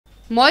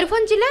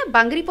मयूरभंज जिला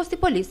बांगरीपोस्ती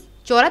पुलिस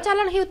चोरा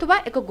चालाण हेउथबा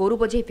एक गोरु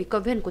बोझे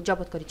पिकअप भैन को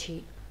जबत करिछि।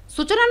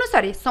 सूचना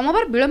अनुसार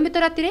सोमवार विलंबित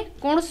राति में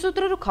कौन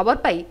सूत्रु खबर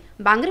पाई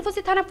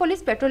बांगरीपोस्ती थाना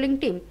पुलिस पेट्रोलिंग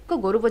टीम को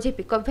गोरु बोझे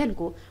पिकअप भैन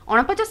को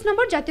 49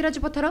 नंबर जातीय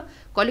राजपथर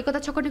कलिकता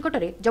छक निकट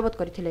में जबत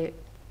करथिले।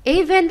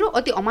 एही भैन रु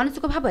अति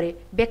अमानुषिक भाव में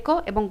बेक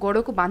और गोड़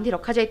को बांधि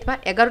रखा जाइथिबा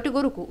 11टी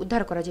गोरु को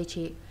उद्धार करा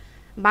जाइछि।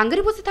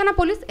 बांगरीपोस्ती थाना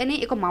पुलिस एने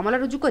एक मामला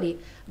रुजु करी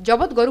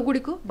जबत गोरु गुड़ी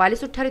को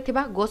बालीसुर ठारे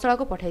थिबा गोशाला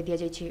को पठाई दिया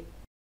जाइछि।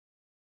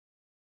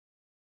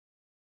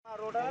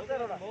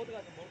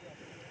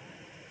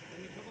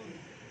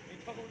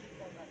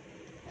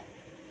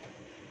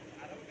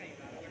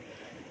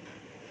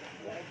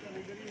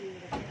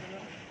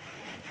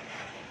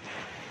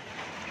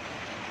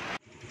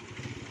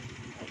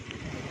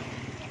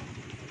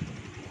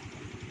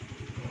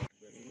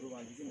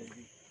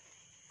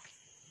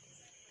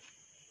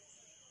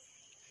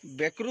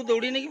 बेकरू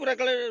दौड़ी नहीं कि पूरा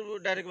कले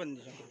डायरेक्ट बंद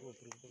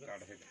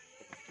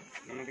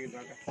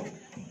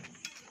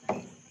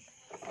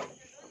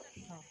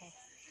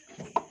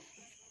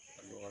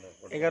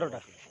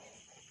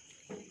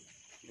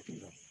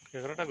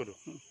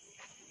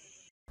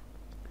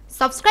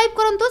सब्सक्राइब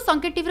करंतु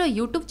संकेत टीवी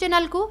यूट्यूब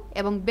चैनल को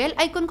एवं बेल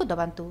आइकन को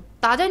दबांतु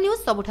ताजा न्यूज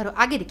सबुठारु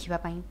आगे देखिबा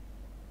पाई।